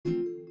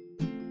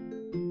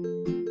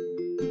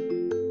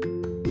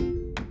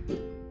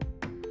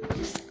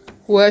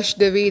Watch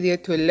the video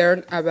to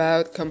learn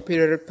about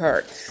computer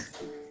parts.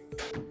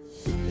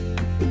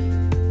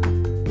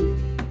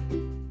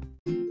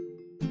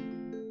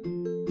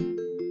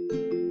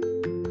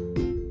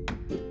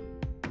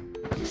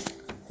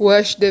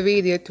 Watch the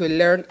video to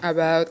learn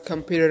about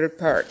computer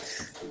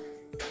parts.